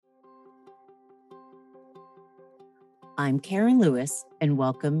I'm Karen Lewis, and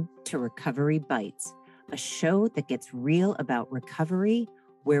welcome to Recovery Bites, a show that gets real about recovery,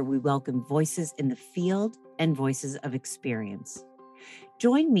 where we welcome voices in the field and voices of experience.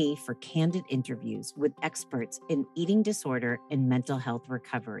 Join me for candid interviews with experts in eating disorder and mental health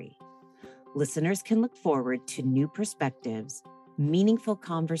recovery. Listeners can look forward to new perspectives, meaningful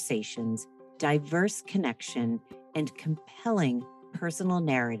conversations, diverse connection, and compelling personal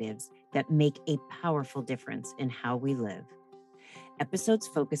narratives that make a powerful difference in how we live. Episodes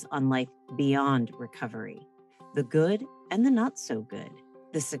focus on life beyond recovery, the good and the not so good,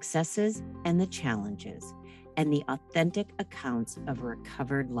 the successes and the challenges, and the authentic accounts of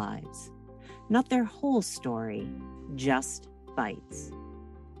recovered lives. Not their whole story, just bites.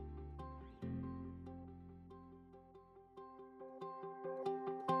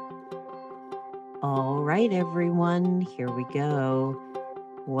 All right, everyone, here we go.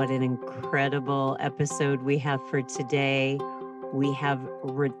 What an incredible episode we have for today. We have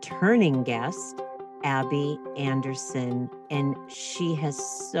returning guest, Abby Anderson, and she has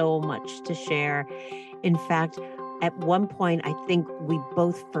so much to share. In fact, at one point, I think we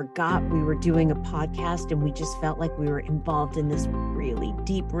both forgot we were doing a podcast and we just felt like we were involved in this really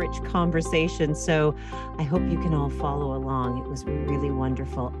deep, rich conversation. So I hope you can all follow along. It was really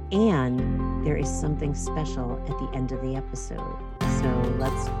wonderful. And there is something special at the end of the episode. So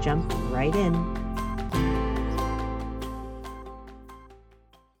let's jump right in.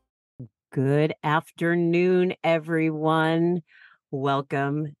 Good afternoon, everyone.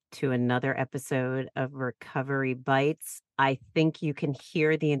 Welcome to another episode of Recovery Bites. I think you can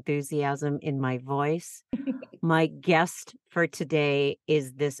hear the enthusiasm in my voice. My guest for today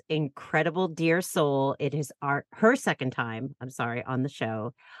is this incredible dear soul. It is her second time, on the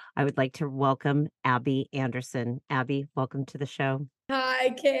show. I would like to welcome Abby Anderson. Abby, welcome to the show.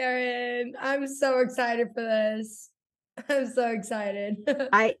 Hi, Karen. I'm so excited for this. I'm so excited.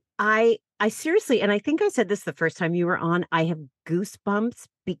 I seriously, and I think I said this the first time you were on, I have goosebumps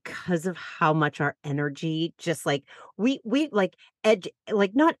because of how much our energy just like we like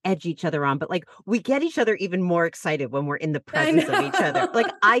not edge each other on, but like we get each other even more excited when we're in the presence of each other.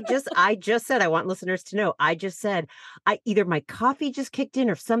 Like I just said, I want listeners to know, I just said either my coffee just kicked in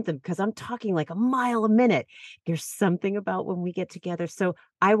or something, because I'm talking like a mile a minute. There's something about when we get together. So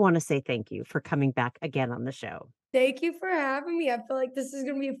I want to say thank you for coming back again on the show. Thank you for having me. I feel like this is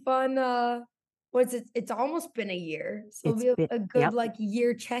gonna be a fun. What's it? It's almost been a year, so it'll be a good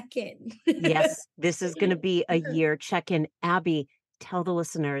year check-in. Yes, this is going to be a year check-in. Abby, tell the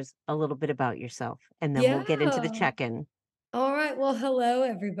listeners a little bit about yourself, and then we'll get into the check-in. All right. Well, hello,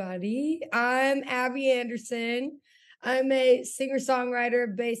 everybody. I'm Abby Anderson. I'm a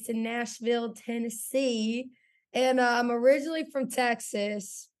singer-songwriter based in Nashville, Tennessee. And I'm originally from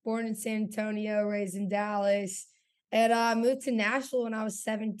Texas, born in San Antonio, raised in Dallas. And I moved to Nashville when I was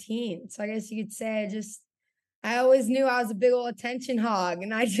 17. So I guess you could say I always knew I was a big old attention hog,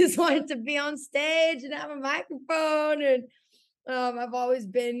 and I just wanted to be on stage and have a microphone. And I've always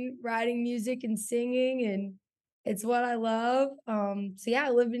been writing music and singing, and it's what I love. So yeah, I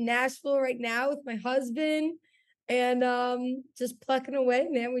live in Nashville right now with my husband, and just plucking away,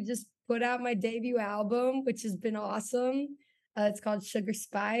 man. We just put out my debut album, which has been awesome. It's called Sugar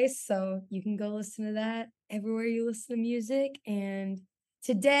Spice, so you can go listen to that everywhere you listen to music. And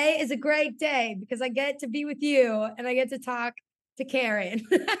today is a great day because I get to be with you and I get to talk to Karen.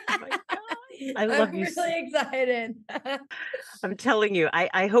 Oh my God. I love you. I'm really excited. I'm telling you,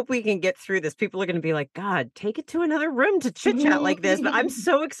 I hope we can get through this. People are going to be like, God, take it to another room to chit chat like this. But I'm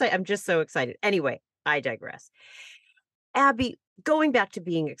so excited. I'm just so excited. Anyway, I digress. Abby, going back to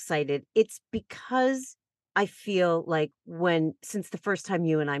being excited, it's because I feel like since the first time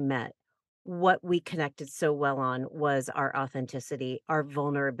you and I met, what we connected so well on was our authenticity, our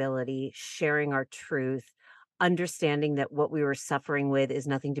vulnerability, sharing our truth, understanding that what we were suffering with is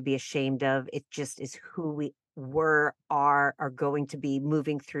nothing to be ashamed of. It just is who we are going to be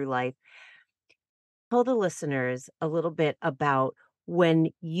moving through life. Tell the listeners a little bit about when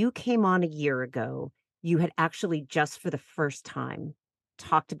you came on a year ago, you had actually just for the first time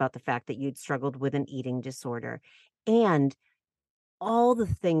talked about the fact that you'd struggled with an eating disorder and all the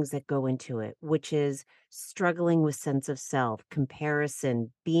things that go into it, which is struggling with sense of self,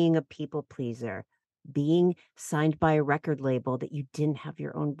 comparison, being a people pleaser, being signed by a record label that you didn't have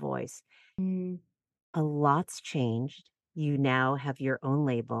your own voice. A lot's changed. You now have your own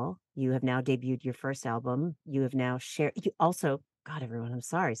label. You have now debuted your first album. You have now shared. You also, God, everyone, I'm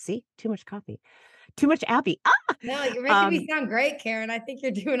sorry. See, too much coffee. Too much Abby. No, you're making me sound great, Karen. I think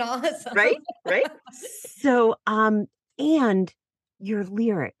you're doing awesome. Right? So, and your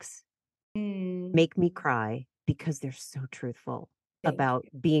lyrics make me cry because they're so truthful Thank about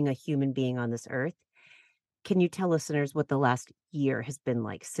you. being a human being on this earth. Can you tell listeners what the last year has been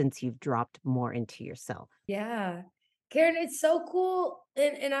like since you've dropped more into yourself? Yeah. Karen, it's so cool.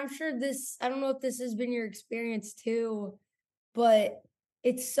 And I'm sure this, I don't know if this has been your experience too, but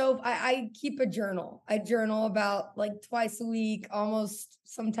it's so I keep a journal. I journal about like twice a week, almost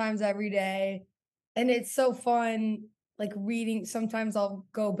sometimes every day. And it's so fun like reading. Sometimes I'll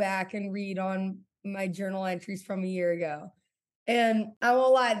go back and read on my journal entries from a year ago. And I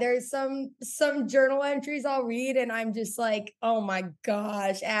won't lie, there's some journal entries I'll read and I'm just like, "Oh my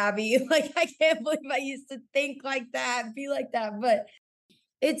gosh, Abby, like I can't believe I used to think like that, be like that." But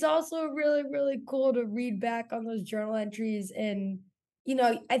it's also really, really cool to read back on those journal entries and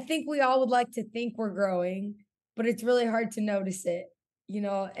I think we all would like to think we're growing, but it's really hard to notice it,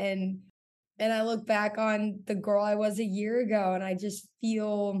 and I look back on the girl I was a year ago and I just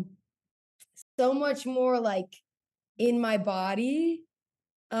feel so much more like in my body,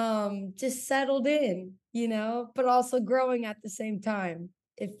 just settled in, but also growing at the same time.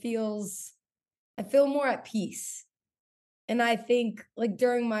 I feel more at peace. And I think like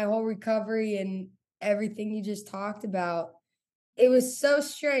during my whole recovery and everything you just talked about, it was so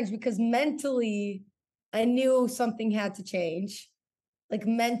strange because mentally I knew something had to change. Like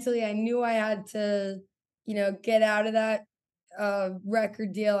mentally I knew I had to, get out of that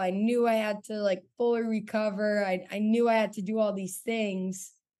record deal. I knew I had to like fully recover. I knew I had to do all these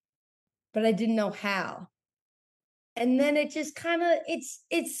things, but I didn't know how. And then it just kind of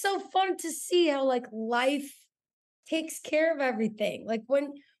it's so fun to see how like life takes care of everything. Like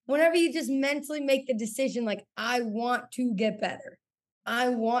whenever you just mentally make the decision like I want to get better. I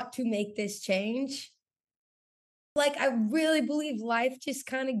want to make this change. Like I really believe life just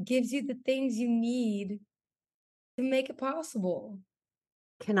kind of gives you the things you need to make it possible.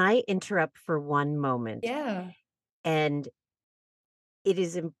 Can I interrupt for one moment? Yeah. And it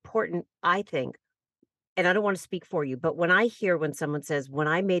is important, I think, and I don't want to speak for you, but when someone says, when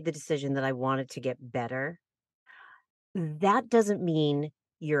I made the decision that I wanted to get better, that doesn't mean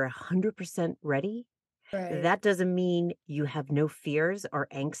you're 100% ready. Right. That doesn't mean you have no fears or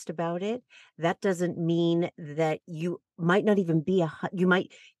angst about it. That doesn't mean that you might not even be you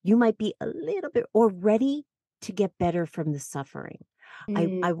might be a little bit or ready to get better from the suffering. I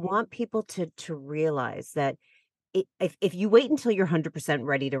Mm. want people to realize that if you wait until you're 100%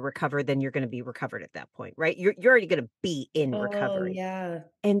 ready to recover, then you're going to be recovered at that point, right? You're already going to be in Oh recovery. yeah.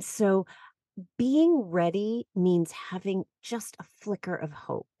 And so being ready means having just a flicker of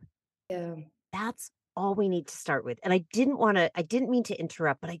hope. Yeah. That's all we need to start with. And I didn't mean to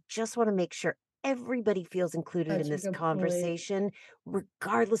interrupt, but I just want to make sure everybody feels included in Such a this good point. conversation,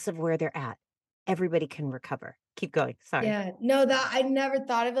 regardless of where they're at. Everybody can recover. Keep going. Sorry. Yeah. No, that I never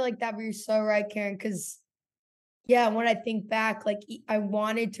thought of it like that, but you're so right, Karen. Cause yeah, when I think back, like I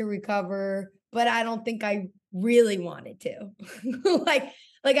wanted to recover, but I don't think I really wanted to. like,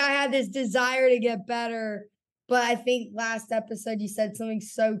 like I had this desire to get better, but I think last episode you said something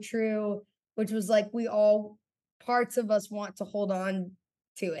so true, which was like we all parts of us want to hold on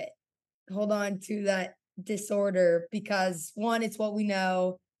to it, hold on to that disorder because one, it's what we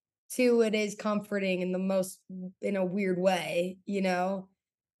know. Two, it is comforting in the most in a weird way.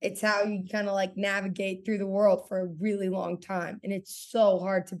 It's how you kind of like navigate through the world for a really long time. And it's so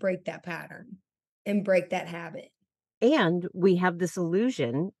hard to break that pattern and break that habit. And we have this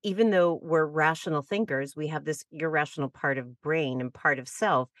illusion, even though we're rational thinkers, we have this irrational part of brain and part of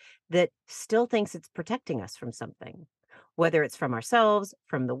self that still thinks it's protecting us from something, whether it's from ourselves,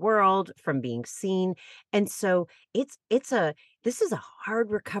 from the world, from being seen. And so this is a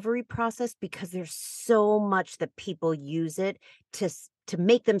hard recovery process because there's so much that people use it to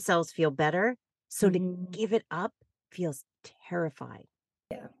make themselves feel better. So to Mhm. give it up feels terrifying.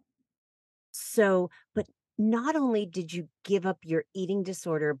 Yeah. So, but not only did you give up your eating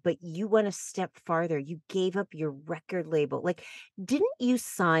disorder, but you went a step farther. You gave up your record label. Like, didn't you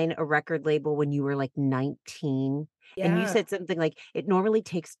sign a record label when you were like 19? And you Yeah. said something like it normally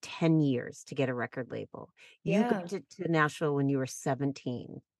takes 10 years to get a record label. You got Yeah. to Nashville when you were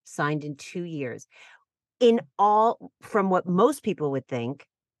 17, signed in 2 years. In all, from what most people would think,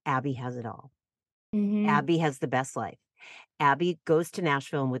 Abby has it all. Hmm. Abby has the best life. Abby goes to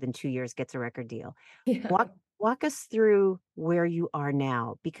Nashville and within 2 years gets a record deal. Yeah. Walk us through where you are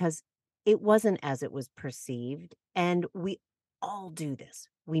now because it wasn't as it was perceived, and we all do this.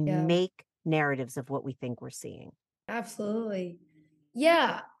 We Yeah. make narratives of what we think we're seeing. Absolutely.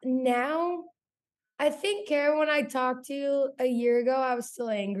 Yeah. Now, I think, Karen, when I talked to you a year ago, I was still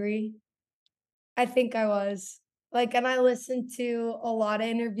angry. I think I was. Like, and I listened to a lot of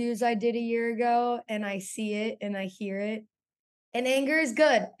interviews I did a year ago, and I see it and I hear it. And anger is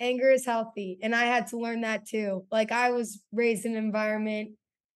good. Anger is healthy. And I had to learn that too. Like, I was raised in an environment,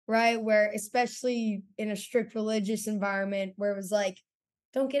 right, where especially in a strict religious environment where it was like,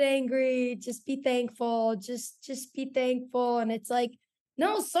 don't get angry, just be thankful, just be thankful. And it's like,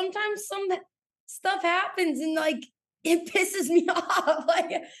 no, sometimes stuff happens and like it pisses me off.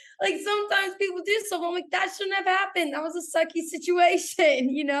 Like sometimes people do stuff. I'm like, that shouldn't have happened. That was a sucky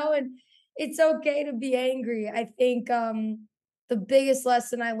situation, and it's okay to be angry. I think the biggest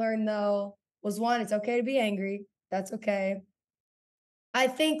lesson I learned though was one, it's okay to be angry. That's okay. I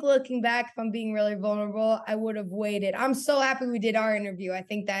think looking back, if I'm being really vulnerable, I would have waited. I'm so happy we did our interview. I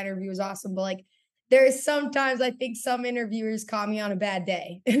think that interview was awesome. But like there's sometimes I think some interviewers caught me on a bad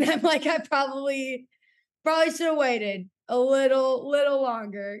day. And I'm like, I probably should have waited a little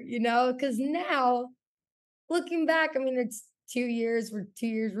longer, because now looking back, I mean, it's 2 years, we're 2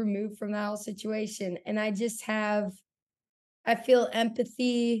 years removed from that whole situation. And I feel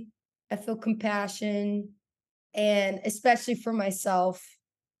empathy, I feel compassion, and especially for myself,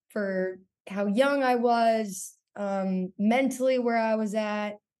 for how young I was, mentally where I was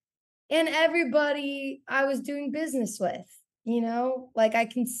at, and everybody I was doing business with, like I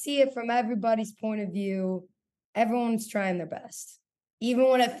can see it from everybody's point of view. Everyone's trying their best, even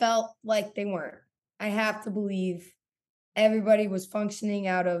when it felt like they weren't. I have to believe everybody was functioning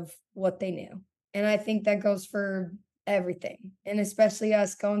out of what they knew. And I think that goes for everything, and especially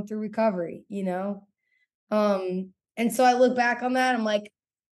us going through recovery. And so I look back on that, I'm like,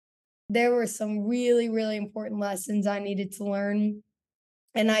 there were some really, really important lessons I needed to learn.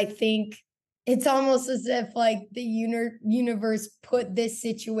 And I think it's almost as if like the universe put this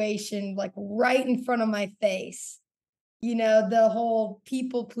situation like right in front of my face. The whole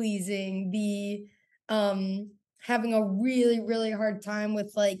people pleasing, the having a really, really hard time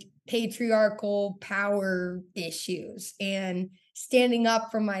with like patriarchal power issues and standing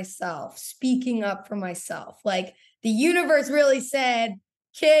up for myself, speaking up for myself. Like the universe really said,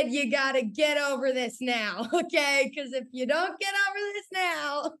 kid, you got to get over this now. Okay. Because if you don't get over this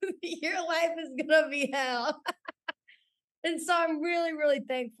now, your life is going to be hell. And so I'm really, really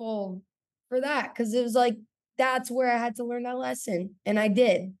thankful for that because it was like, that's where I had to learn that lesson. And I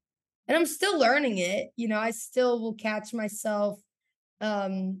did. And I'm still learning it. I still will catch myself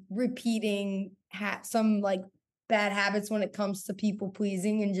repeating some like bad habits when it comes to people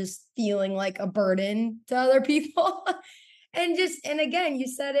pleasing and just feeling like a burden to other people. And again, you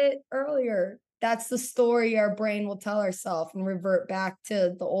said it earlier. That's the story our brain will tell ourselves and revert back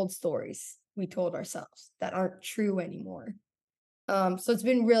to the old stories we told ourselves that aren't true anymore. So it's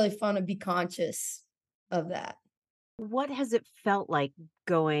been really fun to be conscious of that. What has it felt like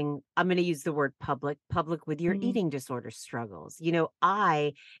going, I'm going to use the word public with your Mhm. eating disorder struggles?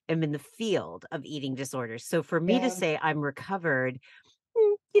 I am in the field of eating disorders. So for me to Yeah. say I'm recovered,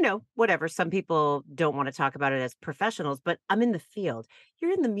 whatever. Some people don't want to talk about it as professionals, but I'm in the field.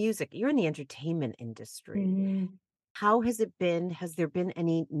 You're in the music, you're in the entertainment industry. Mhm. How has it been? Has there been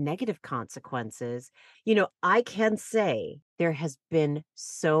any negative consequences? I can say there has been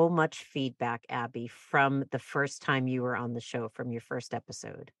so much feedback, Abby, from the first time you were on the show, from your first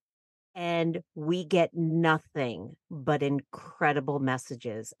episode. And we get nothing but incredible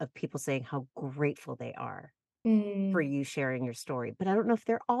messages of people saying how grateful they are for Mm. you sharing your story. But I don't know if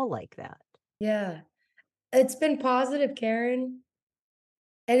they're all like that. Yeah. It's been positive, Karen.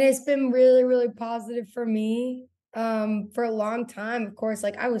 And it's been really, really positive for me. For a long time, of course,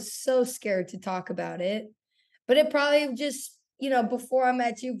 like I was so scared to talk about it. But it probably just, before I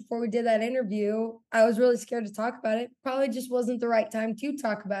met you, before we did that interview, I was really scared to talk about it. Probably just wasn't the right time to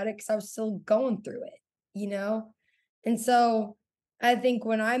talk about it because I was still going through it, you know? And so I think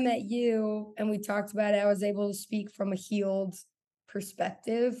when I met you and we talked about it, I was able to speak from a healed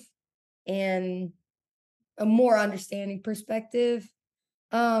perspective and a more understanding perspective.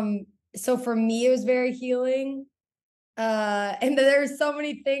 So for me, it was very healing. And then there were so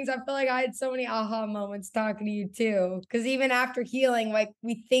many things. I feel like I had so many aha moments talking to you too. Cause even after healing, like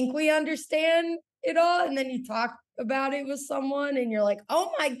we think we understand it all, and then you talk about it with someone and you're like,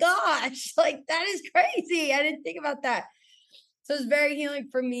 oh my gosh, like that is crazy. I didn't think about that. So it's very healing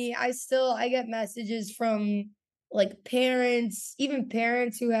for me. I get messages from like parents, even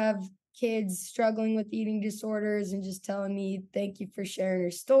parents who have kids struggling with eating disorders and just telling me, thank you for sharing your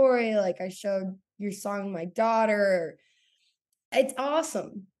story. Like I showed your song to my daughter. It's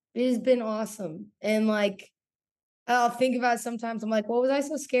awesome. It has been awesome. And like I'll think about it sometimes. I'm like, what was I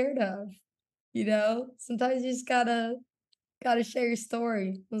so scared of? Sometimes you just gotta share your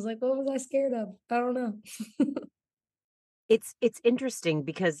story. I was like, what was I scared of? I don't know. It's interesting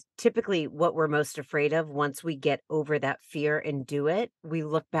because typically what we're most afraid of once we get over that fear and do it, we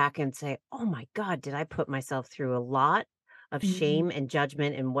look back and say, "Oh my god, did I put myself through a lot of shame Mhm. and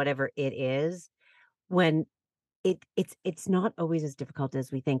judgment and whatever it is?" When it's not always as difficult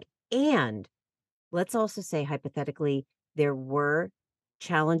as we think. And let's also say hypothetically there were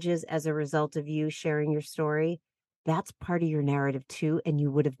challenges as a result of you sharing your story. That's part of your narrative too, and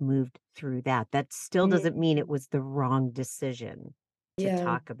you would have moved through that. That still doesn't mean it Mhm. was the wrong decision to Yeah.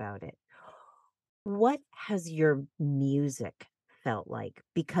 talk about it. What has your music felt like?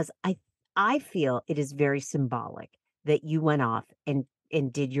 Because I feel it is very symbolic that you went off and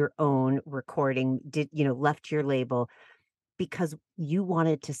did your own recording, did left your label because you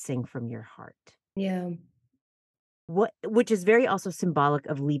wanted to sing from your heart. Yeah. What which is very also symbolic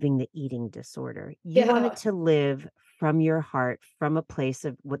of leaving the eating disorder. You wanted Yeah. to live from your heart, from a place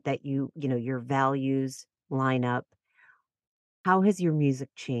of what that your values line up. How has your music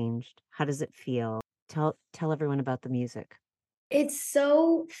changed? How does it feel? Tell everyone about the music. It's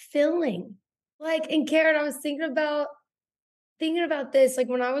so filling. Like, and Karen, I was thinking about this, like,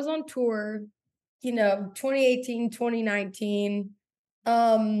 when I was on tour, 2018, 2019,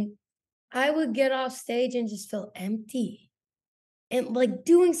 I would get off stage and just feel empty and, like,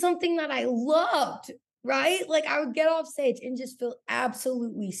 doing something that I loved, right? Like, I would get off stage and just feel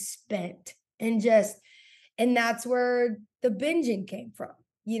absolutely spent and that's where the binging came from.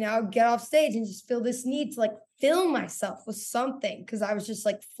 I would get off stage and just feel this need to, like, fill myself with something because I was just,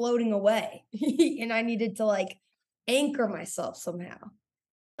 like, floating away, and I needed to, like, anchor myself somehow.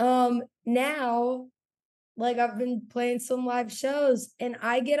 Now, like, I've been playing some live shows, and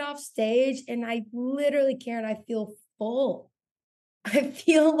I get off stage, and I literally, Karen, I feel full. I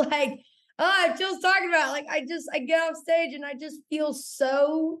feel like, Jill's talking about, like, I get off stage, and I just feel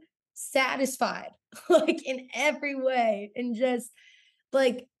so satisfied, like, in every way, and just,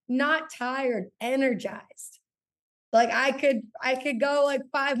 like, not tired, energized. Like, I could go, like,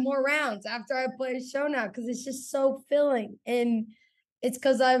 5 more rounds after I play a show now because it's just so filling, and it's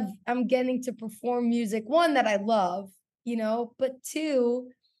because I 'cause I'm getting to perform music, 1, that I love, but 2,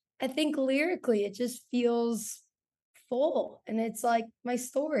 I think lyrically, it just feels full, and it's, like, my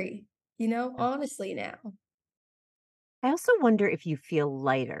story, honestly now. I also wonder if you feel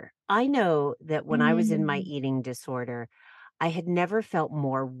lighter. I know that when I was in my Mm. eating disorder, I had never felt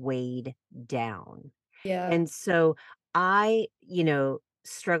more weighed down. Yeah, And so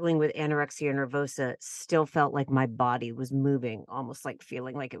struggling with anorexia nervosa still felt like my body was moving, almost like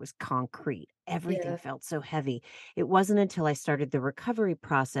feeling like it was concrete. Everything yeah, felt so heavy. It wasn't until I started the recovery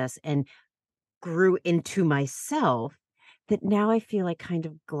process and grew into myself that now I feel like kind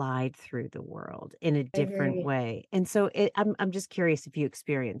of glide through the world in a I different agree. way. And so I'm just curious if you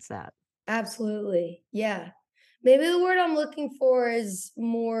experience that. Absolutely, yeah. Maybe the word I'm looking for is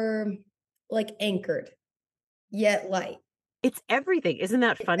more, like, anchored, yet light. It's everything. Isn't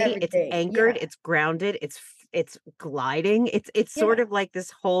that It's funny? It's everything. anchored, Yeah, it's grounded, it's gliding. It's sort yeah, of like this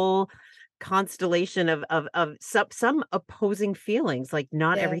whole constellation of some opposing feelings. Like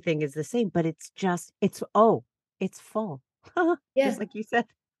not yeah, everything is the same, but it's full. yeah, Just like you said.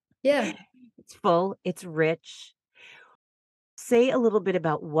 yeah. It's full, it's rich. Say a little bit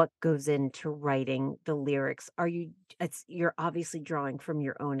about what goes into writing the lyrics. You're obviously drawing from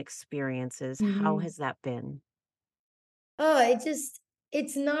your own experiences. How Mhm. has that been? Oh,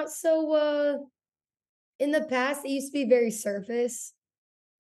 it's not so, in the past, it used to be very surface,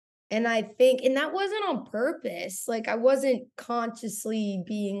 and I think and that wasn't on purpose, like, I wasn't consciously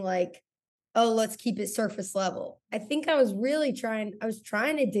being like, "Oh, let's keep it surface level." I was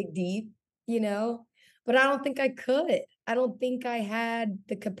trying to dig deep, but I don't think I could. I don't think I had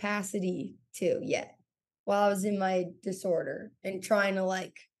the capacity to yet while I was in my disorder and trying to,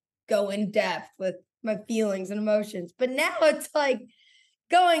 like, go in depth with my feelings and emotions, but now it's like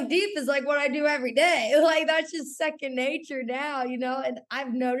going deep is like what I do every day. Like that's just second nature now, and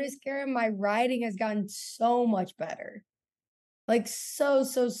I've noticed, Karen, my writing has gotten so much better. Like so,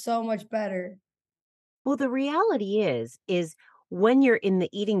 so, so much better. Well, the reality is when you're in the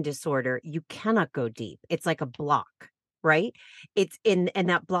eating disorder, you cannot go deep. It's like a block, right? It's in and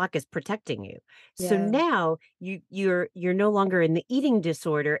that block is protecting you. So Yeah. now you're no longer in the eating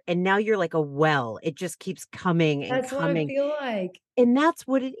disorder and now you're like a well. It just keeps coming and That's what I coming. feel like. And that's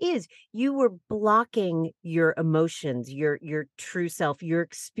what it is. You were blocking your emotions, your true self, your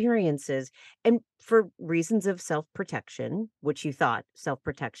experiences, and for reasons of self-protection, which you thought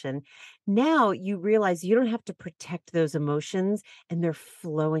self-protection, now you realize you don't have to protect those emotions and they're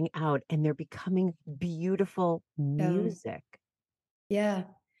flowing out and they're becoming beautiful Yeah. music. Yeah.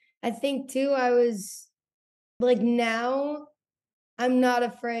 I think too, I was Like now I'm not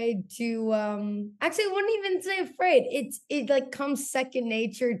afraid to actually I wouldn't even say afraid. It like comes second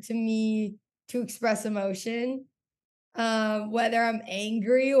nature to me to express emotion. Whether I'm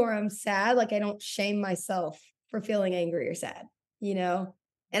angry or I'm sad, like I don't shame myself for feeling angry or sad, you know?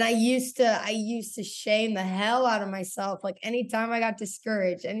 And I used to shame the hell out of myself. Like anytime I got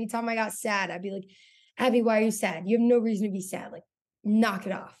discouraged, anytime I got sad, I'd be like, Abby, why are you sad? You have no reason to be sad. Like, knock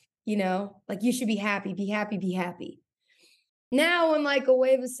it off, you know? Like you should be happy, be happy, be happy. Now when like a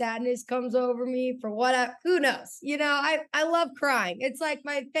wave of sadness comes over me for what who knows? You know, I love crying. It's like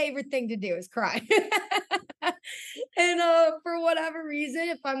my favorite thing to do is cry. And for whatever reason,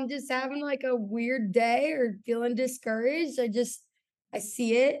 if I'm just having like a weird day or feeling discouraged, I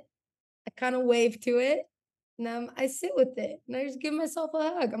see it, I kind of wave to it, and I sit with it and I just give myself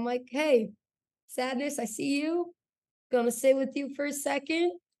a hug. I'm like, hey, sadness, I see you. Gonna sit with you for a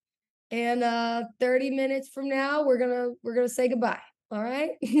second. And 30 minutes from now, we're gonna say goodbye. All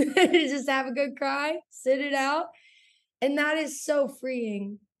right. Just have a good cry, sit it out. And that is so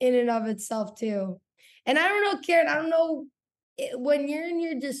freeing in and of itself, too. And I don't know, Karen, I don't know when you're in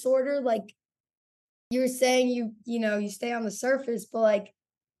your disorder, like you're saying you know, you stay on the surface, but like,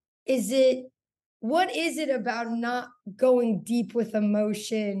 is it what is it about not going deep with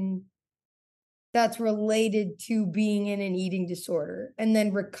emotion that's related to being in an eating disorder and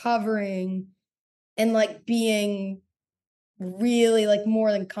then recovering and like being really like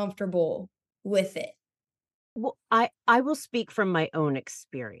more than comfortable with it? Well, I will speak from my own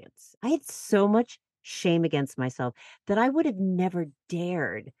experience. I had so much shame against myself that I would have never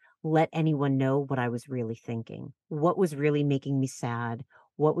dared let anyone know what I was really thinking, what was really making me sad,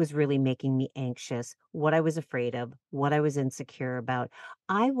 what was really making me anxious, what I was afraid of, what I was insecure about.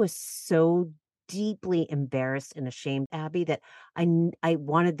 I was so deeply embarrassed and ashamed, Abby, that I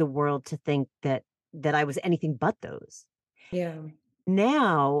wanted the world to think that I was anything but those. Yeah.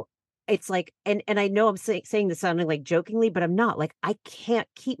 Now, it's like and I know I'm saying this sounding like jokingly, but I'm not. Like, I can't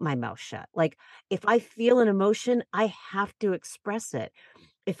keep my mouth shut. Like, if I feel an emotion, I have to express it.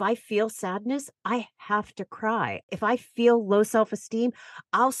 If I feel sadness, I have to cry. If I feel low self-esteem,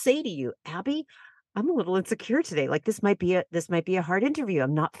 I'll say to you, "Abby, I'm a little insecure today. Like, this might be a hard interview.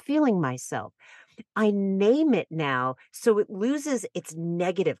 I'm not feeling myself." I name it now so it loses its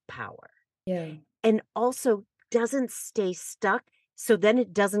negative power Yeah. and also doesn't stay stuck, so then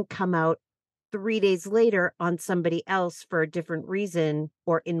it doesn't come out 3 days later on somebody else for a different reason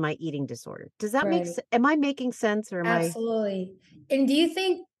or in my eating disorder. Does that make Right. sense? Am I making sense or am I Absolutely. And do you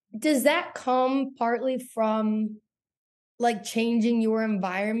think does that come partly from like changing your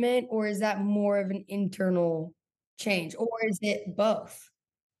environment, or is that more of an internal change, or is it both?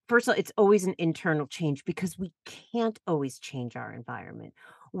 first of all, it's always an internal change because we can't always change our environment.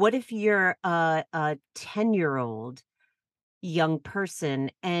 What if you're a 10-year-old young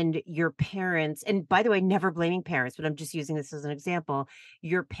person and your parents, and by the way, never blaming parents, but I'm just using this as an example.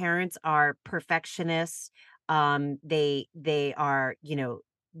 Your parents are perfectionists. They are,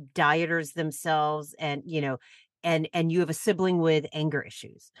 dieters themselves, and and you have a sibling with anger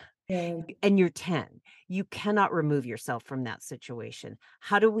issues Yeah. and you're 10. You cannot remove yourself from that situation.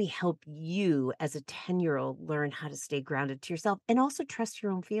 How do we help you as a 10-year-old learn how to stay grounded to yourself and also trust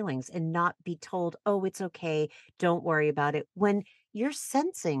your own feelings and not be told, oh, it's okay, don't worry about it, when you're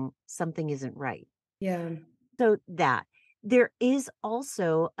sensing something isn't right? Yeah. So that there is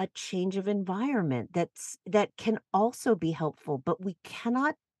also a change of environment that can also be helpful, but we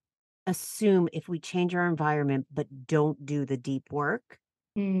cannot assume if we change our environment but don't do the deep work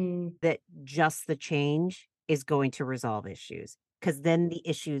Mm, that just the change is going to resolve issues, because then the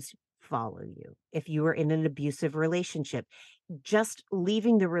issues follow you. If you are in an abusive relationship, just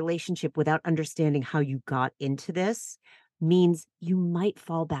leaving the relationship without understanding how you got into this means you might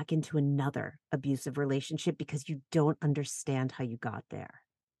fall back into another abusive relationship because you don't understand how you got there.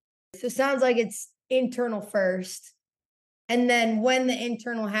 so it sounds like it's internal first, and then when the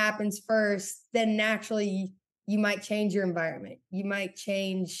internal happens first, then naturally you might change your environment. You might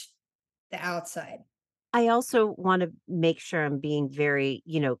change the outside. I also want to make sure I'm being very,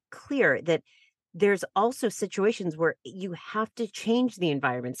 clear that there's also situations where you have to change the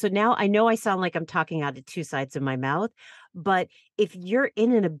environment. So now I know I sound like I'm talking out of two sides of my mouth, but if you're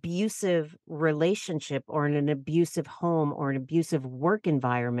in an abusive relationship or in an abusive home or an abusive work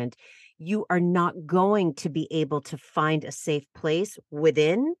environment, you are not going to be able to find a safe place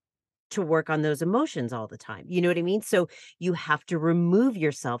within to work on those emotions all the time. You know what I mean? So you have to remove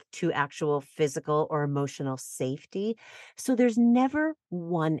yourself to actual physical or emotional safety. So there's never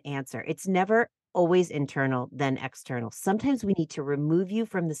one answer. It's never always internal, then external. Sometimes we need to remove you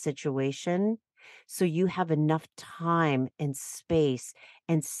from the situation So you have enough time and space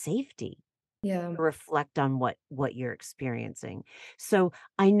and safety Yeah. to reflect on what you're experiencing. So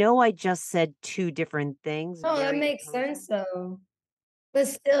I know I just said 2 different things, Oh, that very makes opposing. sense though. But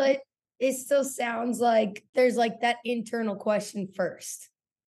still, it still sounds like there's like that internal question first,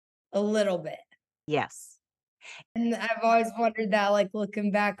 a little bit. Yes, And I've always wondered that, like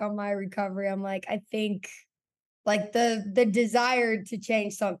looking back on my recovery, I'm like, I think like the desire to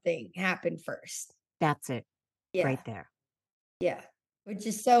change something happened first. that's it right Yeah. there. Yeah. Which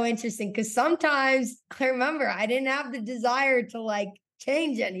is so interesting because sometimes I remember I didn't have the desire to like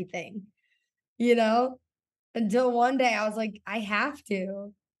change anything, you know, until one day I was like, I have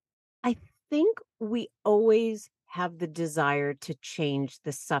to. I think we always have the desire to change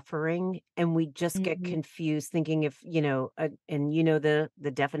the suffering, and we just get Mhm. confused thinking if, and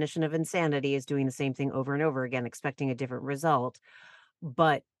the definition of insanity is doing the same thing over and over again, expecting a different result.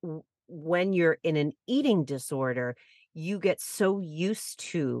 But when you're in an eating disorder, you get so used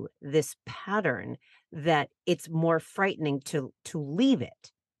to this pattern that it's more frightening to leave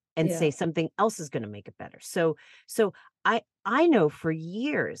it and say Yeah. something else is going to make it better. So I know for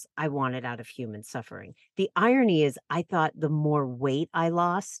years I wanted out of human suffering. The irony is I thought the more weight I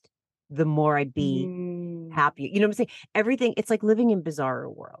lost, the more I'd be Mm. happy. You know what I'm saying? Everything, it's like living in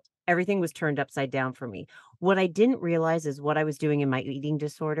Bizarro world. Everything was turned upside down for me. What I didn't realize is what I was doing in my eating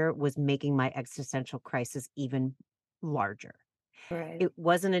disorder was making my existential crisis even larger. Right. It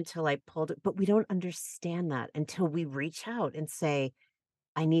wasn't until I pulled it, but we don't understand that until we reach out and say,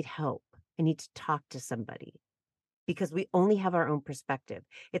 I need help. I need to talk to somebody because we only have our own perspective.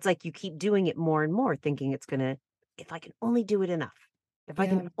 It's like you keep doing it more and more, thinking it's going to, if I can only do it enough, if I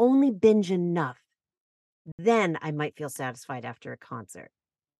can Yeah. only binge enough, then I might feel satisfied after a concert.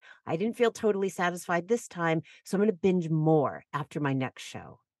 I didn't feel totally satisfied this time, so I'm going to binge more after my next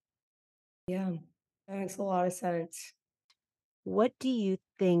show. Yeah. That makes a lot of sense. What do you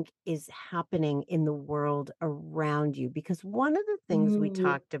think is happening in the world around you? Because one of the things we Ooh.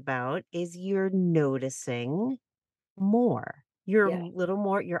 talked about is you're noticing more. You're a Yeah. little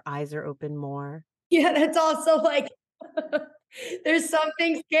more, your eyes are open more. Yeah, that's also like there's some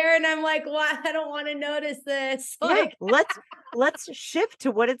things, Karen, I'm like, why I don't want to notice this. Yeah, Like, let's shift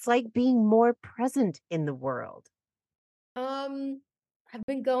to what it's like being more present in the world. um, I've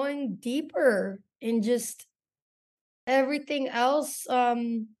been going deeper in just everything else.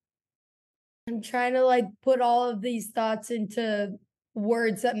 I'm trying to like put all of these thoughts into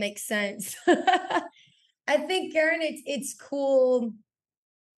words that make sense. I think, Karen, it's cool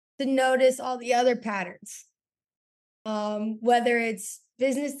to notice all the other patterns. Whether it's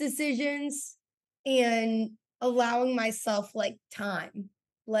business decisions and allowing myself like time.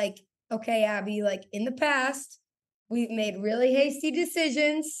 Like, okay, Abby, like in the past, we've made really hasty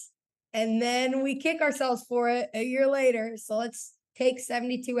decisions and then we kick ourselves for it a year later. So let's take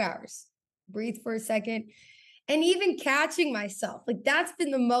 72 hours, breathe for a second, and even catching myself. Like, that's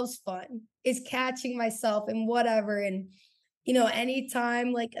been the most fun is catching myself and whatever. And,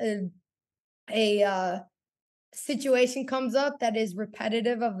 anytime like a situation comes up that is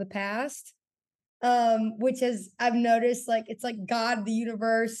repetitive of the past, which is I've noticed like it's like God, the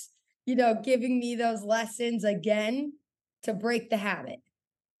universe, giving me those lessons again to break the habit.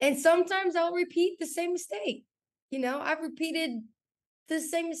 And sometimes I'll repeat the same mistake. I've repeated the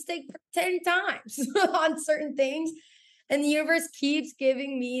same mistake 10 times on certain things. And the universe keeps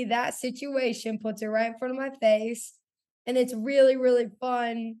giving me that situation, puts it right in front of my face. And it's really, really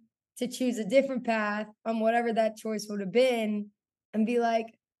fun to choose a different path on whatever that choice would have been and be like,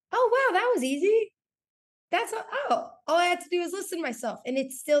 oh, wow, that was easy. All I had to do is listen to myself. And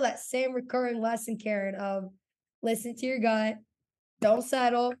it's still that same recurring lesson, Karen, of listen to your gut, don't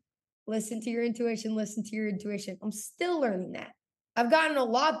settle, listen to your intuition, listen to your intuition. I'm still learning that. I've gotten a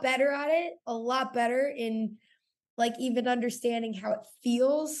lot better at it, a lot better in like even understanding how it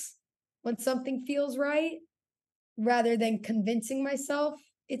feels when something feels right rather than convincing myself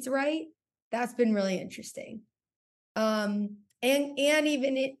it's right. That's been really interesting. And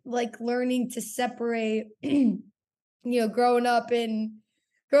even it like learning to separate growing up in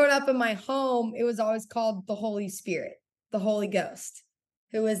my home, it was always called the Holy Spirit, the Holy Ghost,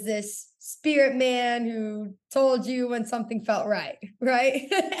 who was this spirit man who told you when something felt right, right?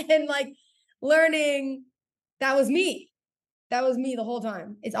 And like learning that was me. That was me the whole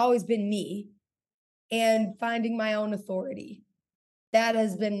time. It's always been me and finding my own authority. That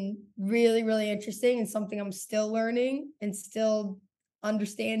has been really, really interesting and something I'm still learning and still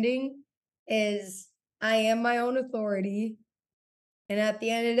understanding is I am my own authority. And at the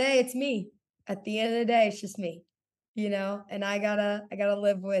end of the day, it's me. At the end of the day, it's just me, and I gotta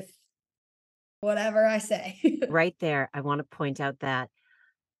live Whatever I say. Right there, I want to point out that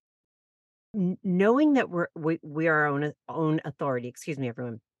knowing that we are our own authority, excuse me,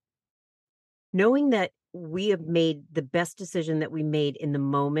 everyone. Knowing that we have made the best decision that we made in the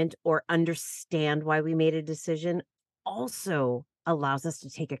moment or understand why we made a decision also allows us to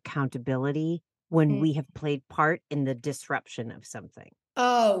take accountability when Mm. we have played part in the disruption of something,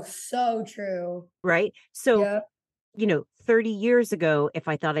 Oh, so true. right? So, Yep. 30 years ago, if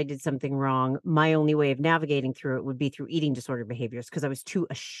I thought I did something wrong, my only way of navigating through it would be through eating disorder behaviors because I was too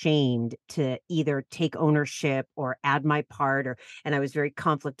ashamed to either take ownership or add my part and I was very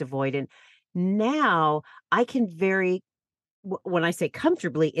conflict avoidant. Now, I can when I say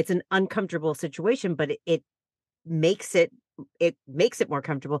comfortably, it's an uncomfortable situation, but makes it it makes it more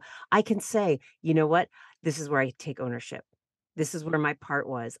comfortable. I can say, "You know what? This is where I take ownership. This is where my part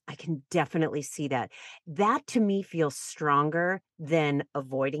was." I can definitely see that. That to me feels stronger than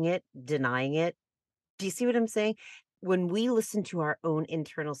avoiding it, denying it. Do you see what I'm saying? When we listen to our own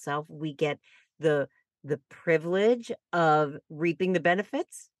internal self, we get the the privilege of reaping the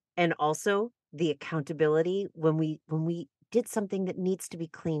benefits and also the accountability when we did something that needs to be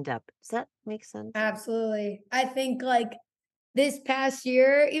cleaned up. Does that make sense? Absolutely. I think like this past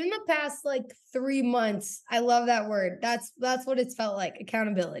year, even the past like 3 months, I love that word. That's what it's felt like,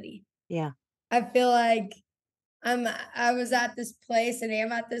 accountability. Yeah. I feel like I was at this place and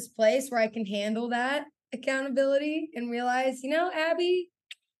am at this place where I can handle that accountability and realize, Abby,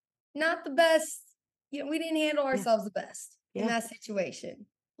 not the best. We didn't handle Yeah. ourselves the best in Yeah. that situation.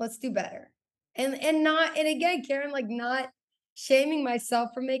 Let's do better. And again, Karen, like not shaming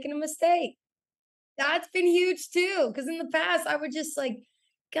myself for making a mistake. That's been huge too. Because in the past, I would just like,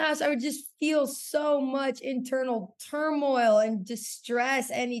 gosh, I would just feel so much internal turmoil and distress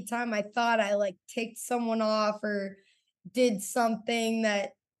anytime I thought I like ticked someone off or did something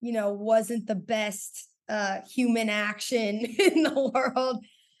that, wasn't the best human action in the world.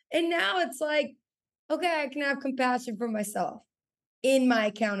 And now it's like, okay, I can have compassion for myself in my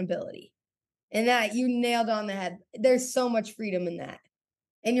accountability. And that you nailed on the head. There's so much freedom in that.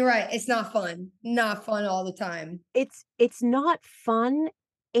 And you're right, it's not fun. Not fun all the time. It's not fun,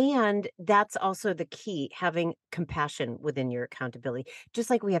 and that's also the key, having compassion within your accountability. Just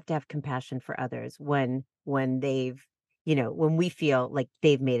like we have to have compassion for others when when we feel like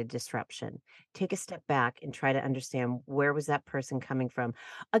they've made a disruption. Take a step back and try to understand where was that person coming from.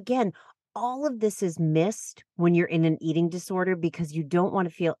 Again, all of this is missed when you're in an eating disorder because you don't want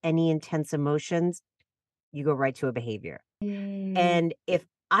to feel any intense emotions. You go right to a behavior. Mm, And if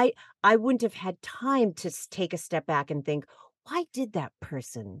I wouldn't have had time to take a step back and think, why did that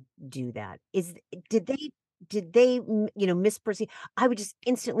person do that? Did they misperceive? I would just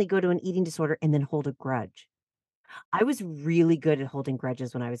instantly go to an eating disorder and then hold a grudge. I was really good at holding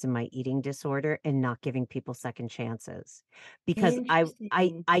grudges when I was in my eating disorder and not giving people second chances because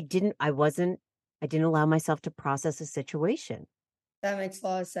interesting. I didn't allow myself to process a situation. That makes a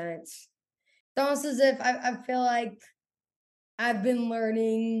lot of sense. It's almost as if I feel like I've been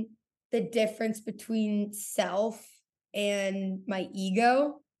learning the difference between self and my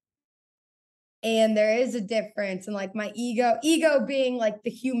ego. And there is a difference in like my ego being like the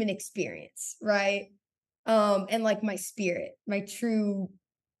human experience, right? And like my spirit, my true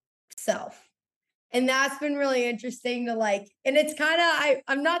self. And that's been really interesting to like, and it's kind of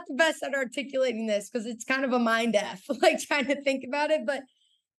I'm not the best at articulating this because it's kind of a mind F, like trying to think about it. But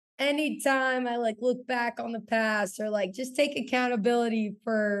anytime I like look back on the past or like just take accountability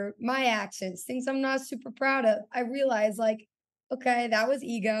for my actions, things I'm not super proud of, I realize like, okay, that was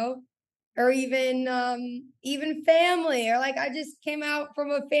ego. Or even family, or like I just came out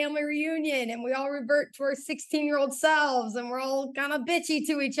from a family reunion and we all revert to our 16-year-old selves and we're all kind of bitchy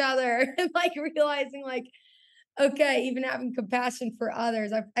to each other and like realizing like, okay, even having compassion for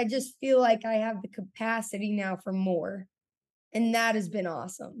others, I just feel like I have the capacity now for more. And that has been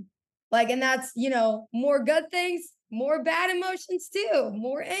awesome. Like, and that's, more good things, more bad emotions too,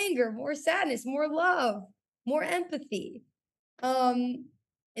 more anger, more sadness, more love, more empathy. Um,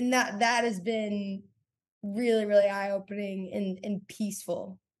 and that has been really, really eye-opening and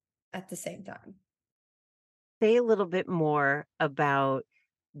peaceful at the same time. Say a little bit more about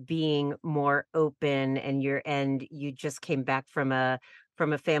being more open and you just came back from a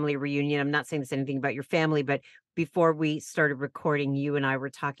family reunion. I'm not saying this anything about your family, but before we started recording, you and I were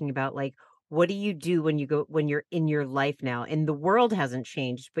talking about like what do you do when you're in your life now and the world hasn't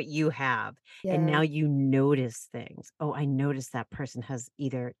changed, but you have. And Yeah. now you notice things. Oh, I noticed that person has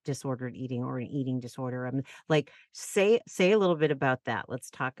either disordered eating or an eating disorder. I'm like, say a little bit about that. Let's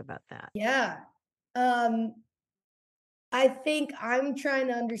talk about that. Yeah. Um, I think I'm trying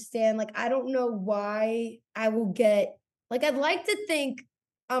to understand, like, I don't know why I will get like, I'd like to think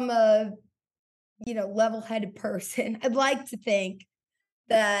I'm a, level-headed person. I'd like to think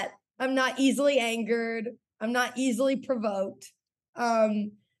that I'm not easily angered, I'm not easily provoked.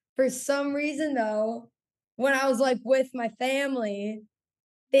 Um, for some reason, though, when I was, like, with my family,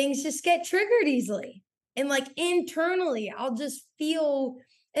 things just get triggered easily. And like internally, I'll just feel,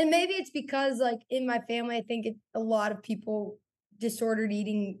 and maybe it's because like in my family, I think a lot of people disordered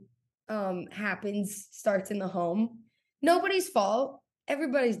eating happens, starts in the home. Nobody's fault.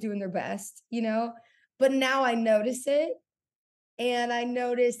 Everybody's doing their best, But now I notice it, and I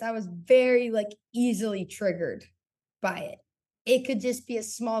noticed I was very like easily triggered by it. It could just be a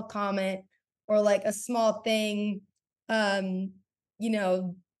small comment or like a small thing um you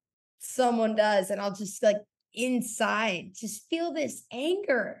know someone does, and I'll just like inside just feel this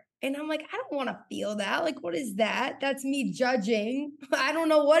anger. And I'm like, I don't want to feel that. Like, what is that? That's me judging. I don't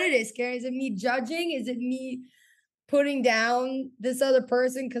know what it is, Karen. Is it me judging? Is it me putting down this other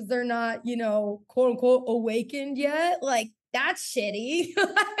person because they're not, quote unquote, awakened yet? Like, that's shitty.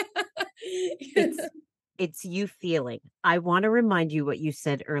 It's it's you feeling. I want to remind you what you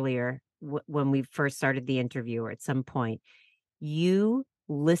said earlier when we first started the interview or at some point. You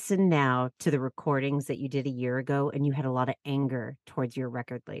listen now to the recordings that you did a year ago, and you had a lot of anger towards your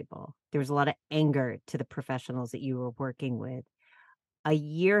record label. There was a lot of anger to the professionals that you were working with. A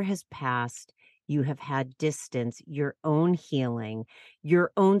year has passed. You have had distance, your own healing,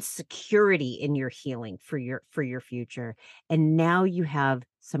 your own security in your healing for your future. And now you have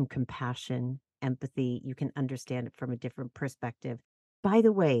some compassion, empathy. You can understand it from a different perspective. By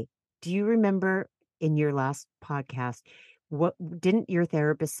the way, do you remember in your last podcast, what didn't your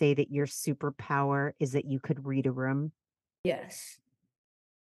therapist say that your superpower is that you could read a room? Yes.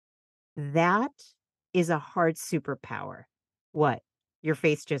 That is a hard superpower. What? Your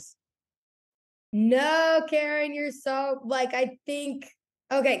face just No, Karen, you're so like, I think,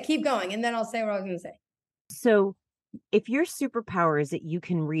 okay, keep going. And then I'll say what I was going to say. so if your superpower is that you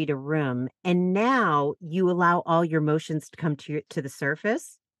can read a room and now you allow all your emotions to come to the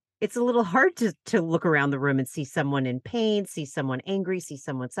surface, it's a little hard to look around the room and see someone in pain, see someone angry, see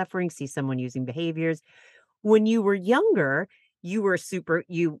someone suffering, see someone using behaviors. When you were younger, you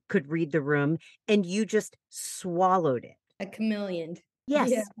could read the room and you just swallowed it. A chameleon. Yeah.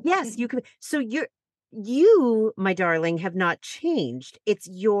 Yes, yes, you could. So you, my darling, have not changed. It's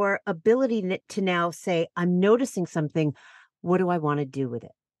your ability to now say, I'm noticing something. What do I want to do with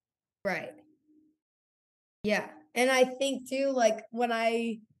it? Right. Yeah. And I think too, like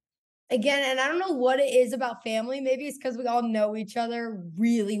again, and I don't know what it is about family. Maybe it's because we all know each other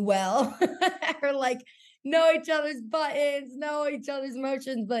really well, or like know each other's buttons, know each other's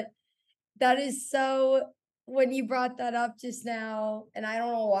emotions. But that is so, when you brought that up just now, and I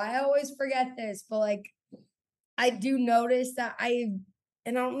don't know why I always forget this, but like I do notice that and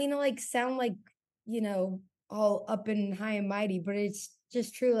I don't mean to like sound like, you know, all up and high and mighty, but it's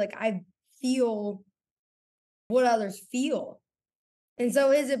just true. Like I feel what others feel. And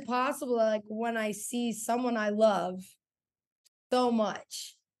so is it possible that like when I see someone I love so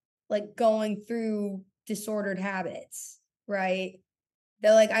much, like going through disordered habits, right?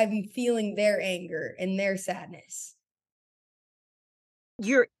 That like I'm feeling their anger and their sadness.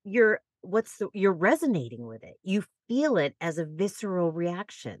 You're resonating with it. You feel it as a visceral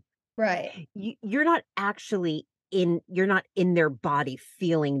reaction. Right. You're not actually you're not in their body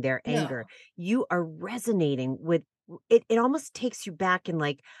feeling their anger. No. You are resonating with it. It almost takes you back in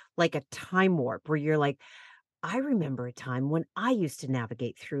like a time warp where you're like, I remember a time when I used to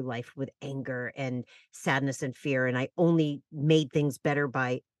navigate through life with anger and sadness and fear, and I only made things better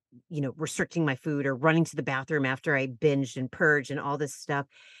by, restricting my food or running to the bathroom after I binged and purged and all this stuff.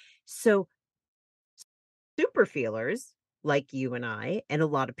 So super feelers like you and I, and a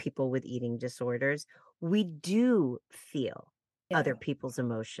lot of people with eating disorders, we do feel Yeah. other people's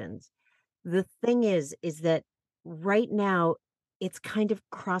emotions. The thing is that right now it's kind of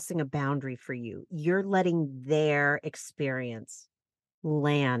crossing a boundary for you. You're letting their experience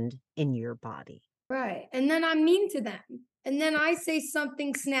land in your body. Right. And then I'm mean to them. And then I say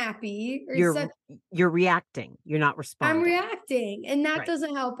something snappy or such. You're reacting. You're not I'm responding. reacting, and that Right.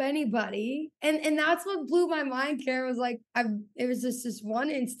 doesn't help anybody. And that's what blew my mind. Karen was like, it was just this one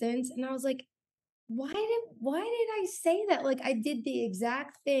instance, and I was like, why did I say that? Like I did the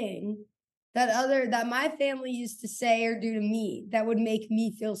exact thing that my family used to say or do to me that would make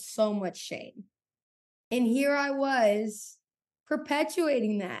me feel so much shame. And here I was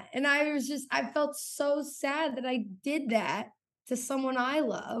perpetuating that. And I felt so sad that I did that to someone I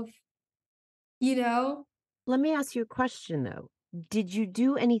love, you know? Let me ask you a question though. Did you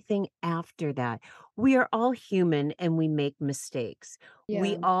do anything after that? We are all human and we make mistakes.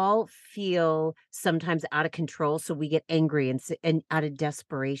 We Yeah. all feel sometimes out of control, so we get angry and out of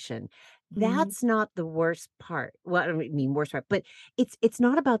desperation. Mhm. That's not the worst part. Well, I don't mean worst part, but it's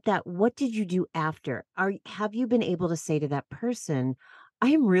not about that. What did you do after? Have you been able to say to that person, "I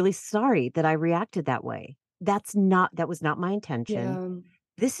am really sorry that I reacted that way. That was not my intention. Yeah.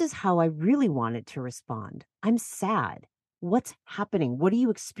 This is how I really wanted to respond. I'm sad. What's happening? What are you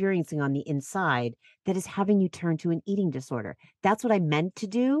experiencing on the inside that is having you turn to an eating disorder? That's what I meant to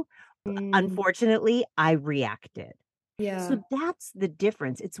do. Mm, Unfortunately, I reacted." yeah. So that's the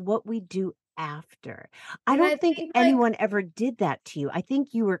difference. It's what we do after. I And don't I think think, like, anyone ever did that to you. I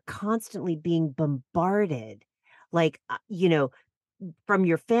think you were constantly being bombarded, like, from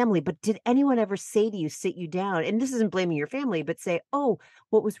your family, but did anyone ever say to you, sit you down, and this isn't blaming your family, but say, "Oh,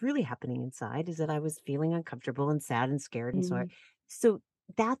 what was really happening inside is that I was feeling uncomfortable and sad and scared and mm, so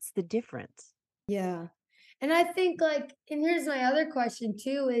that's the difference." yeah. And I think, like, and here's my other question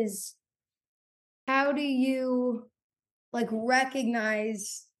too is how do you, like,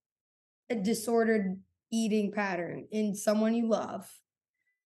 recognize a disordered eating pattern in someone you love?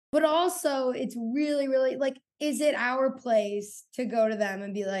 But also, it's really, really like, is it our place to go to them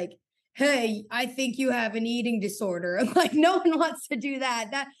and be like, "Hey, I think you have an eating disorder." Like, no one wants to do that.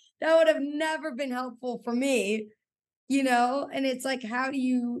 That would have never been helpful for me, you know? And it's like, how do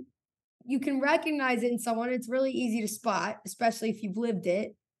you can recognize it in someone, it's really easy to spot, especially if you've lived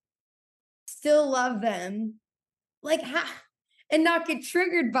it, still love them, like, and not get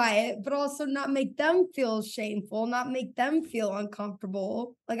triggered by it, but also not make them feel shameful, not make them feel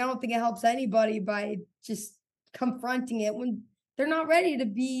uncomfortable. Like, I don't think it helps anybody by just confronting it when they're not ready to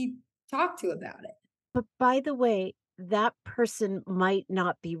be talked to about it. But by the way, that person might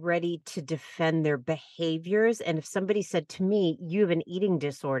not be ready to defend their behaviors, and if somebody said to me, "You have an eating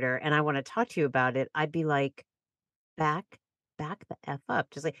disorder and I wanna talk to you about it," I'd be like, "Back back the F up."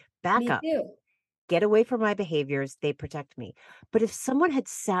 Just like, "Back Me up. too. Get away from my behaviors, they protect me." But if someone had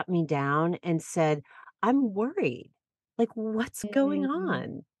sat me down and said, "I'm worried, like, what's going Mhm.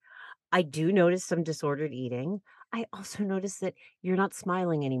 on?" I do notice some disordered eating. I also notice that you're not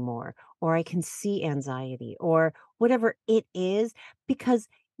smiling anymore, or I can see anxiety, or whatever it is, because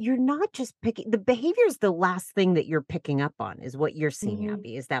you're not just picking the behavior is the last thing that you're picking up on, is what you're seeing, Mhm.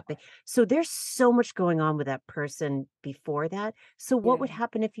 Abby, is that so there's so much going on with that person before that. So what Yeah. would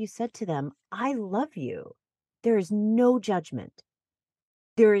happen if you said to them, "I love you. There is no judgment.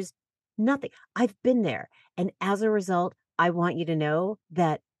 There is nothing. I've been there. And as a result, I want you to know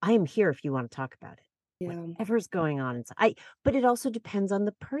that I am here if you want to talk about it. Yeah. Whatever's going on inside." But it also depends on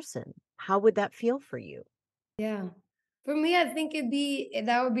the person. How would that feel for you? Yeah. For me, I think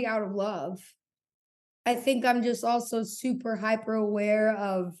that would be out of love. I think I'm just also super hyper aware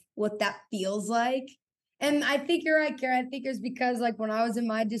of what that feels like. And I think you're right, Karen. I think it's because, like, when I was in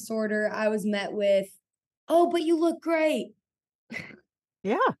my disorder, I was met with, "Oh, but you look great.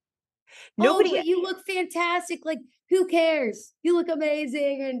 Yeah. Oh, Nobody but you look fantastic. Like, who cares? You look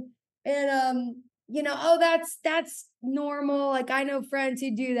amazing." "Oh, that's normal. Like, I know friends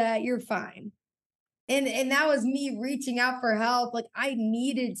who do that. You're fine." And that was me reaching out for help. Like, I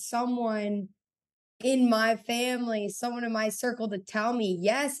needed someone in my family, someone in my circle to tell me,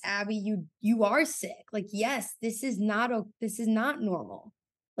 "Yes, Abby, you are sick. Like, yes, this is not normal.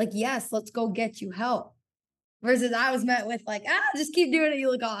 Like, yes, let's go get you help." Versus I was met with like, just keep doing it.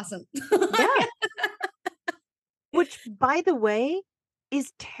 You look awesome." Yeah, which, by the way,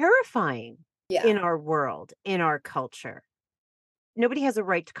 is terrifying Yeah. in our world, in our culture. Nobody has a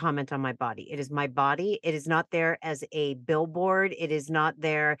right to comment on my body. It is my body. It is not there as a billboard. It is not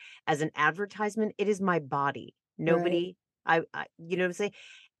there as an advertisement. It is my body. Right. Nobody, you know what I'm saying?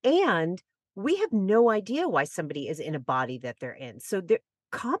 And we have no idea why somebody is in a body that they're in. So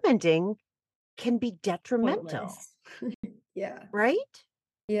commenting can be detrimental, Pointless. Yeah. right?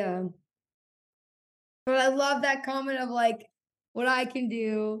 Yeah. But I love that comment of like what I can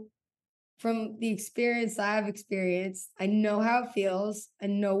do from the experience I've experienced. I know how it feels. I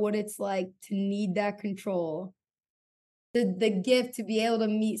know what it's like to need that control. The gift to be able to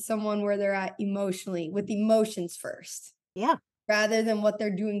meet someone where they're at emotionally with emotions first Yeah. rather than what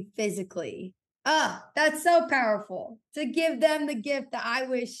they're doing physically. That's so powerful to give them the gift that I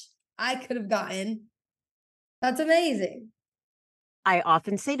wish I could have gotten. That's amazing. I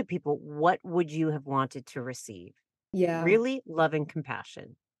often say to people, what would you have wanted to receive? Yeah. Really love and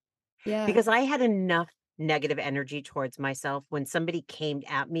compassion. Yeah. Because I had enough negative energy towards myself. When somebody came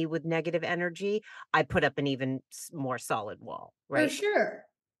at me with negative energy, I put up an even more solid wall, For right? sure.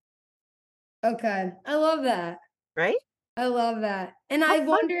 Okay. I love that. right? I love that. And How I fun.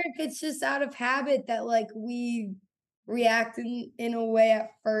 wonder if it's just out of habit that like we react in a way at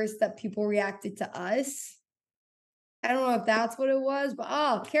first that people reacted to us. I don't know if that's what it was, but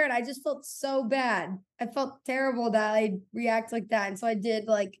oh, Karen, I just felt so bad. I felt terrible that I react like that. And so I did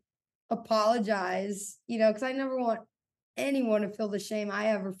like apologize, because I never want anyone to feel the shame I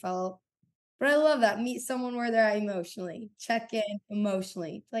ever felt. But I love that. Meet someone where they're at emotionally. Check in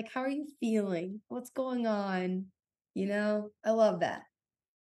emotionally. Like, how are you feeling? What's going on? I love that.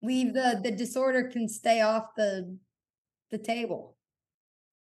 Leave the disorder can stay off the table.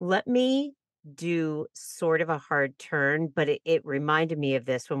 Let me do sort of a hard turn, but it reminded me of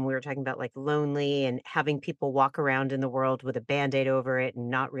this when we were talking about like lonely and having people walk around in the world with a band-aid over it and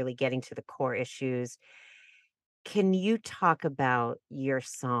not really getting to the core issues. Can you talk about your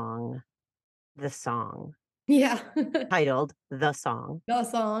song, The Song, Yeah. titled The Song? No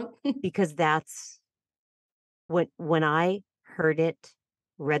song. Because that's when I heard it,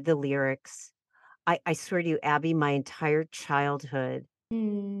 read the lyrics, I swear to you, Abby, my entire childhood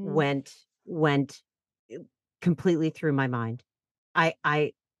Mm. went uh, completely through my mind.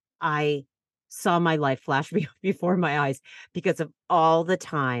 I saw my life flash before my eyes because of all the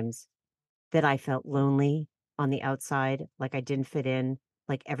times that I felt lonely on the outside, like I didn't fit in,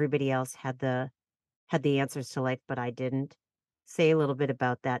 like everybody else had the answers to life, but I didn't. Say a little bit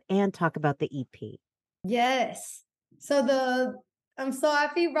about that and talk about the EP. Yes. So I'm so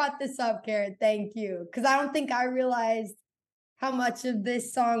happy you brought this up, Karen. Thank you. Because I don't think I realized how much of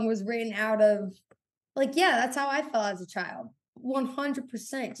this song was written out of like, yeah, that's how I felt as a child.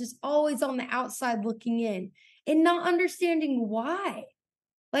 100%. Just always on the outside looking in and not understanding why.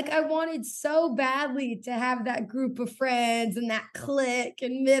 Like I wanted so badly to have that group of friends and that clique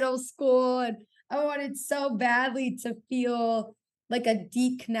in middle school. And I wanted so badly to feel like a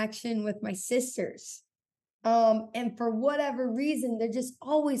deep connection with my sisters. And for whatever reason, there just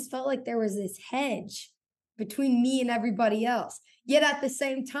always felt like there was this hedge between me and everybody else. Yet at the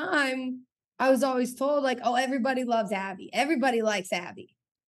same time, I was always told, like, oh, everybody loves Abby. Everybody likes Abby.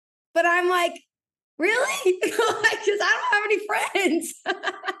 But I'm like, really? Because I don't have any friends.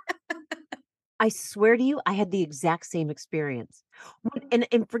 I swear to you, I had the exact same experience. And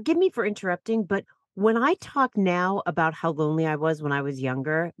forgive me for interrupting, but when I talk now about how lonely I was when I was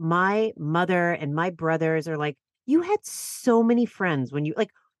younger, my mother and my brothers are like, "You had so many friends when you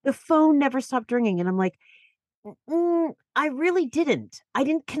like the phone never stopped ringing." And I'm like, I really didn't. I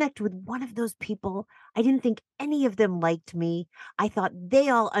didn't connect with one of those people. I didn't think any of them liked me. I thought they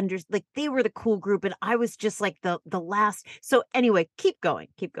all like they were the cool group and I was just like the last. So anyway, keep going.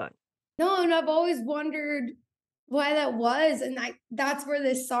 Keep going. No, and I've always wondered why that was. And that's where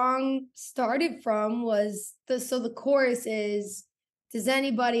this song started from was the chorus is, does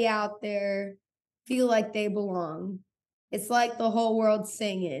anybody out there feel like they belong? It's like the whole world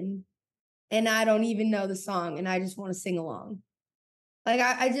singing, and I don't even know the song, and I just want to sing along. Like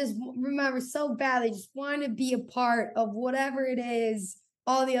I just remember so badly just wanting to be a part of whatever it is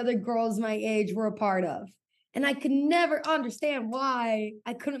all the other girls my age were a part of. And I could never understand why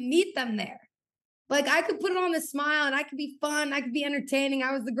I couldn't meet them there. Like I could put on the smile and I could be fun, I could be entertaining.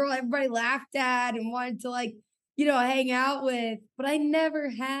 I was the girl everybody laughed at and wanted to like, hang out with. But I never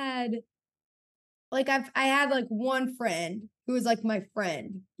had like I had like one friend who was like my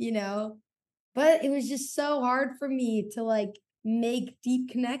friend. But it was just so hard for me to like make deep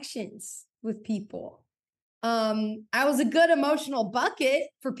connections with people. I was a good emotional bucket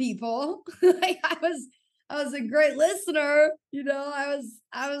for people. Like I was a great listener. I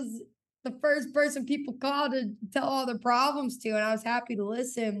was the first person people called to tell all their problems to, and I was happy to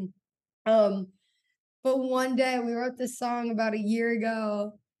listen. Um, but one day we wrote this song about a year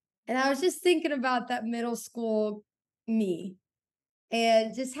ago, and I was just thinking about that middle school me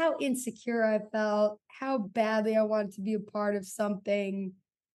and just how insecure I felt, how badly I wanted to be a part of something.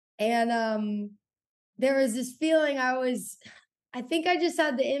 And there was this feeling I think I just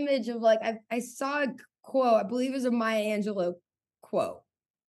had the image of like I saw a quote, I believe it was a Maya Angelou quote.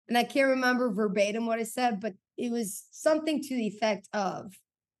 And I can't remember verbatim what it said, but it was something to the effect of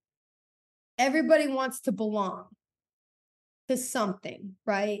everybody wants to belong to something,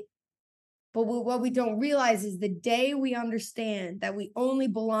 right? But what we don't realize is the day we understand that we only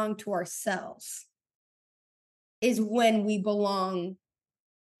belong to ourselves is when we belong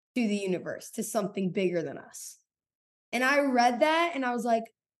to the universe, to something bigger than us. And I read that and I was like,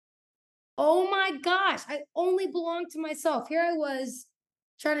 oh my gosh, I only belong to myself. Here I was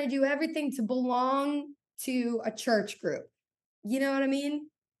trying to do everything to belong to a church group. You know what I mean?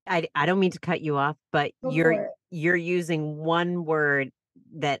 I don't mean to cut you off, but Go for it. you're using one word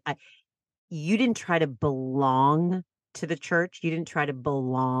that you didn't try to belong to the church. You didn't try to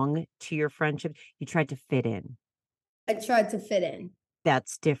belong to your friendship. You tried to fit in. I tried to fit in.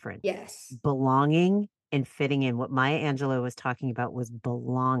 That's different. Yes. Belonging and fitting in. What Maya Angelou was talking about was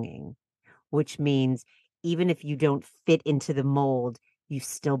belonging, which means even if you don't fit into the mold, you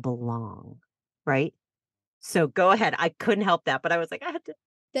still belong, right? So go ahead. I couldn't help that, but I was like, I had to.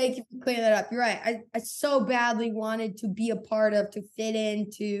 Thank you for clearing that up. You're right. I so badly wanted to be a part of, to fit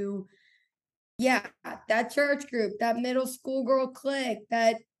into, yeah, that church group, that middle school girl clique,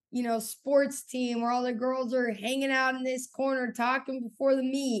 that, sports team where all the girls are hanging out in this corner talking before the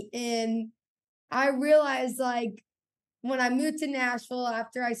meet. And I realized, like, when I moved to Nashville,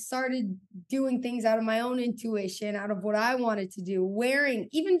 after I started doing things out of my own intuition, out of what I wanted to do,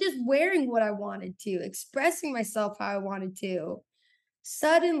 even just wearing what I wanted to, expressing myself how I wanted to,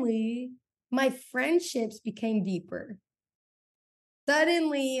 suddenly my friendships became deeper.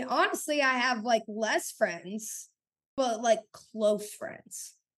 Suddenly, honestly, I have like less friends, but like close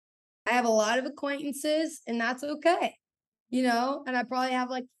friends. I have a lot of acquaintances, and that's okay, and I probably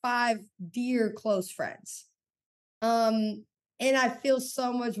have like 5 dear close friends. And I feel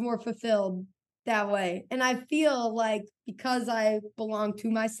so much more fulfilled that way. And I feel like because I belong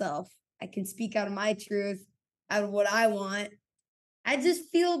to myself, I can speak out of my truth, out of what I want. I just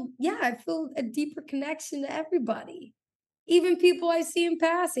feel, yeah, I feel a deeper connection to everybody. Even people I see in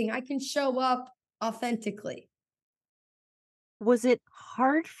passing, I can show up authentically. Was it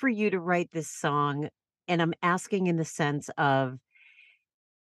hard for you to write this song? And I'm asking in the sense of,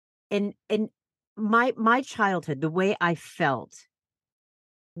 and my childhood, the way I felt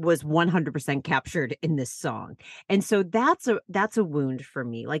was 100% captured in this song. And so that's a wound for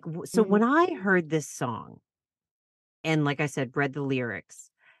me. Like so Mhm. when I heard this song and like I said read the lyrics,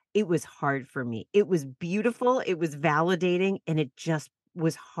 it was hard for me. It was beautiful, it was validating, and it just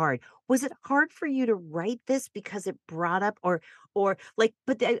was hard. Was it hard for you to write this because it brought up or like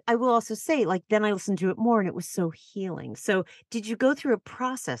but I will also say like then I listened to it more and it was so healing. So did you go through a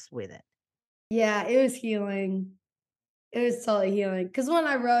process with it? Yeah, it was healing. It was totally healing. Because when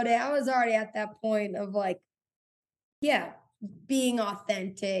I wrote it, I was already at that point of like, yeah, being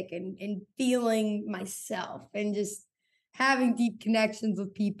authentic and feeling myself and just having deep connections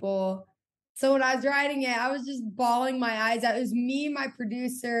with people. So when I was writing it, I was just bawling my eyes out. It was me, my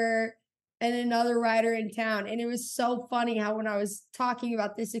producer, and another writer in town. And it was so funny how when I was talking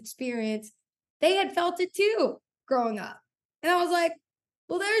about this experience, they had felt it too growing up. And I was like,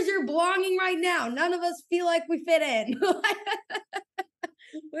 well, there's your belonging right now. None of us feel like we fit in.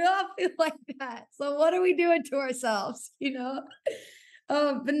 We all feel like that. So what are we doing to ourselves, but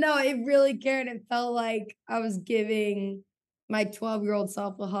no, it really cared. It felt like I was giving my 12-year-old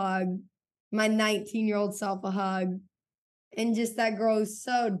self a hug, my 19-year-old self a hug, and just that girl who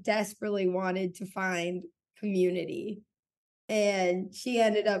so desperately wanted to find community. And she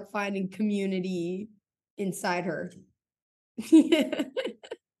ended up finding community inside her.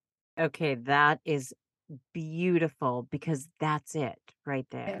 Okay, that is beautiful because that's it right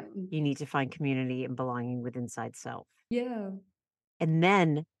Yeah. there. You need to find community and belonging with inside self. Yeah. And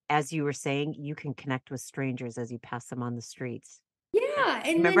then, as you were saying, you can connect with strangers as you pass them on the streets. Yeah.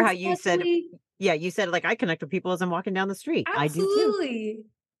 And Remember then how you said, suddenly, yeah, you said, like, I connect with people as I'm walking down the street. I do too. absolutely.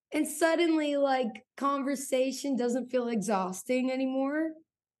 And suddenly, like, conversation doesn't feel exhausting anymore.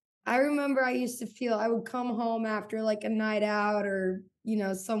 I remember I used to feel I would come home after like a night out or,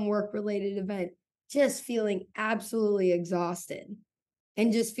 some work related event, just feeling absolutely exhausted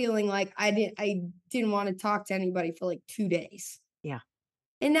and just feeling like I didn't want to talk to anybody for like 2 days. Yeah.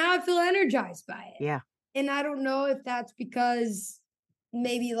 And now I feel energized by it. Yeah. And I don't know if that's because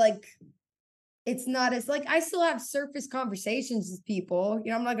maybe like it's not as like I still have surface conversations with people.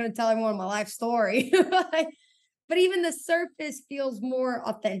 I'm not going to tell everyone my life story, but even the surface feels more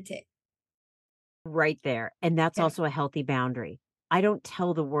authentic. Right there. And that's Yeah. also a healthy boundary. I don't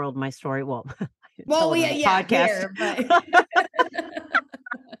tell the world my story. Well, I Well, tell it on yeah, a yeah, podcast. here,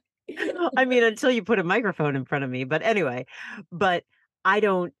 but I mean, until you put a microphone in front of me. But anyway, but I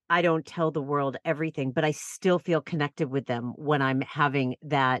don't tell the world everything, but I still feel connected with them when I'm having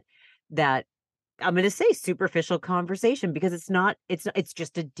that I'm going to say superficial conversation because it's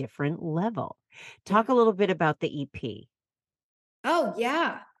just a different level. yeah. Talk a little bit about the EP. Oh,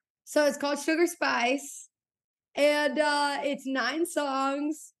 yeah. So it's called Sugar Spice, and it's 9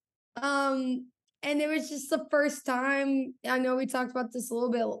 songs. Um, and it was just the first time. I know we talked about this a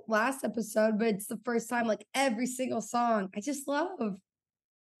little bit last episode, but it's the first time like every single song I just love.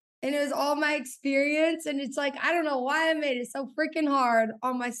 And it was all my experience. And it's like, I don't know why I made it so freaking hard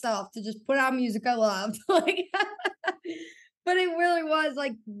on myself to just put out music I loved. Like, But it really was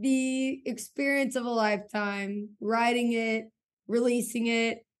like the experience of a lifetime, writing it, releasing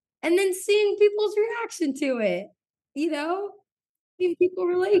it, and then seeing people's reaction to it, you know? Seeing people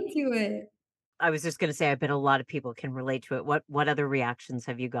relate to it. I was just gonna say, I bet a lot of people can relate to it. What other reactions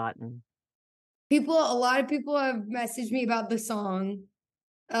have you gotten? A lot of people have messaged me about the song,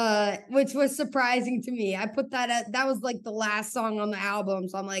 which was surprising to me. I put that was like the last song on the album,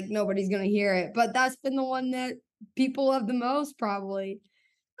 so I'm like, nobody's gonna hear it. But that's been the one that people love the most, probably.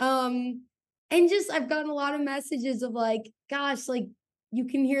 And just I've gotten a lot of messages of like, gosh, like you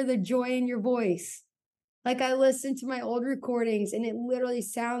can hear the joy in your voice. Like I listen to my old recordings and it literally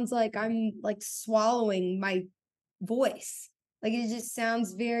sounds like I'm like swallowing my voice. Like it just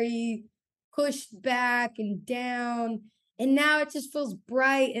sounds very pushed back and down. And now it just feels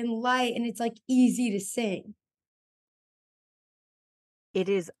bright and light and it's like easy to sing. It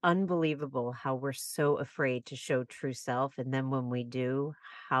is unbelievable how we're so afraid to show true self, and then when we do,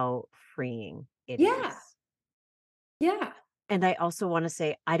 how freeing it Yeah. is. Yeah. And I also wanna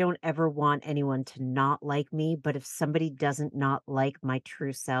say, I don't ever want anyone to not like me, but if somebody doesn't not like my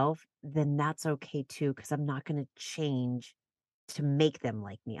true self, then that's okay too, because 'cause I'm not gonna change to make them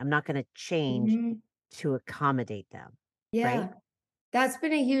like me. I'm not gonna change Mhm. to accommodate them, right? Yeah. That's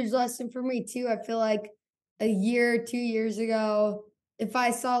been a huge lesson for me too. I feel like a year, 2 years ago, if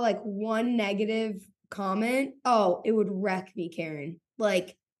I saw like one negative comment, oh, it would wreck me, Karen.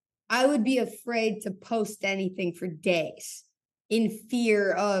 Like I would be afraid to post anything for days in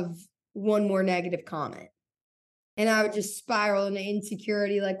fear of one more negative comment. And I would just spiral into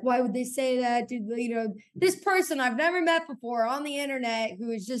insecurity. Like, why would they say that? Dude, this person I've never met before on the internet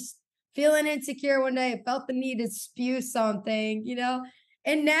who is just feeling insecure one day, felt the need to spew something,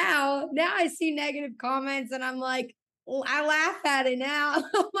 And now I see negative comments and I'm like, well, I laugh at it now.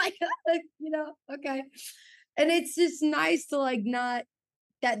 I'm like, okay. And it's just nice to like not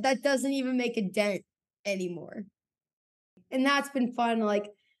that doesn't even make a dent anymore. And that's been fun.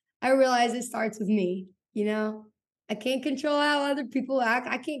 Like, I realize it starts with me. I can't control how other people act.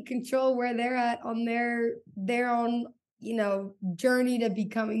 I can't control where they're at on their own, journey to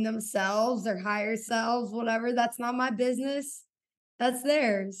becoming themselves, their higher selves, whatever. That's not my business. That's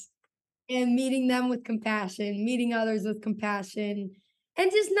theirs. And meeting them with compassion, meeting others with compassion,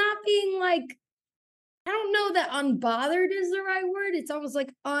 and just not being like, I don't know that unbothered is the right word. It's almost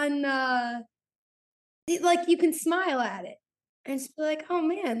like like you can smile at it and just be like, oh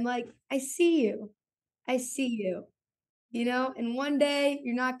man, like I see you. I see you. And one day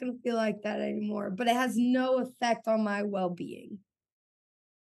you're not going to feel like that anymore, but it has no effect on my well-being.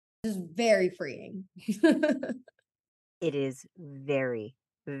 It's very freeing. It is very,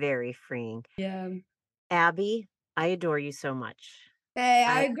 very freeing. Yeah. Abby, I adore you so much. Hey,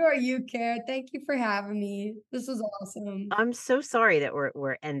 I I adore you, Kara. Thank you for having me. This was awesome. I'm so sorry that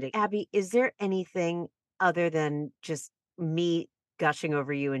we're ending. Abby, is there anything other than just me gushing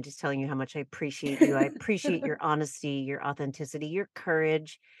over you and just telling you how much I appreciate you? I appreciate your honesty, your authenticity, your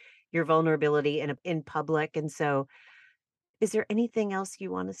courage, your vulnerability in public. And so, is there anything else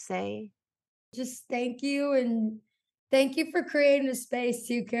you want to say? Just thank you, and thank you for creating a space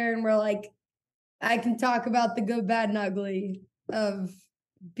too, Karen, where like I can talk about the good, bad, and ugly of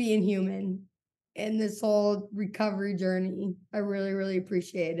being human in this whole recovery journey. I really, really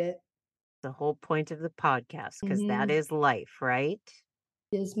appreciate it. The whole point of the podcast, because that Mhm. is life, right?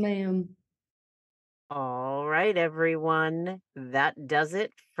 Yes, ma'am. All right, everyone. That does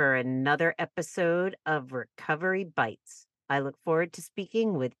it for another episode of Recovery Bites. I look forward to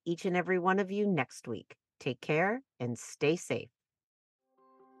speaking with each and every one of you next week. Take care and stay safe.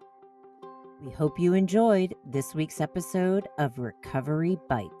 We hope you enjoyed this week's episode of Recovery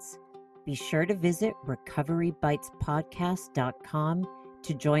Bites. Be sure to visit recoverybitespodcast.com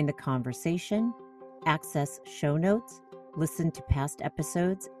to join the conversation, access show notes, listen to past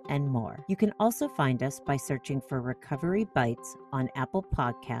episodes, and more. You can also find us by searching for Recovery Bites on Apple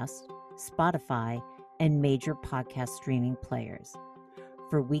Podcasts, Spotify, and major podcast streaming players.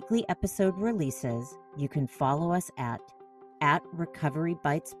 For weekly episode releases, you can follow us at Recovery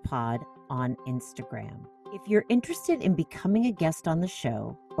Bites Pod on Instagram. If you're interested in becoming a guest on the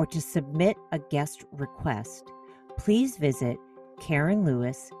show or to submit a guest request, please visit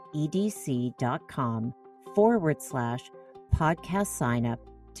KarenLewisEDC.com/podcast sign up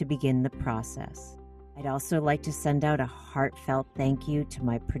to begin the process. I'd also like to send out a heartfelt thank you to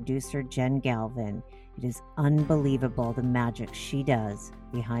my producer, Jen Galvin. It is unbelievable the magic she does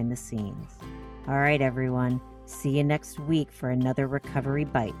behind the scenes. All right, everyone. See you next week for another Recovery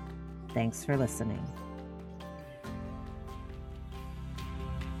Bite. Thanks for listening.